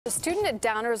A student at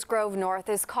Downers Grove North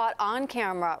is caught on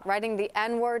camera writing the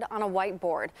N-word on a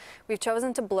whiteboard. We've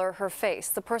chosen to blur her face.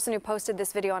 The person who posted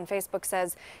this video on Facebook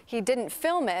says he didn't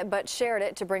film it but shared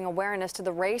it to bring awareness to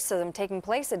the racism taking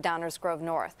place at Downers Grove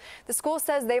North. The school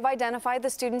says they've identified the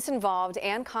students involved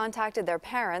and contacted their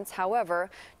parents.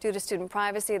 However, due to student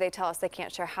privacy, they tell us they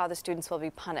can't share how the students will be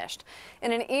punished.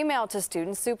 In an email to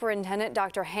students, Superintendent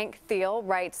Dr. Hank Thiel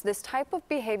writes, "This type of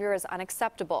behavior is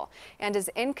unacceptable and is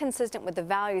inconsistent with the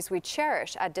values we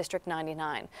cherish at District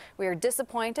 99. We are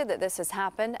disappointed that this has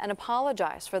happened and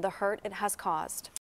apologize for the hurt it has caused."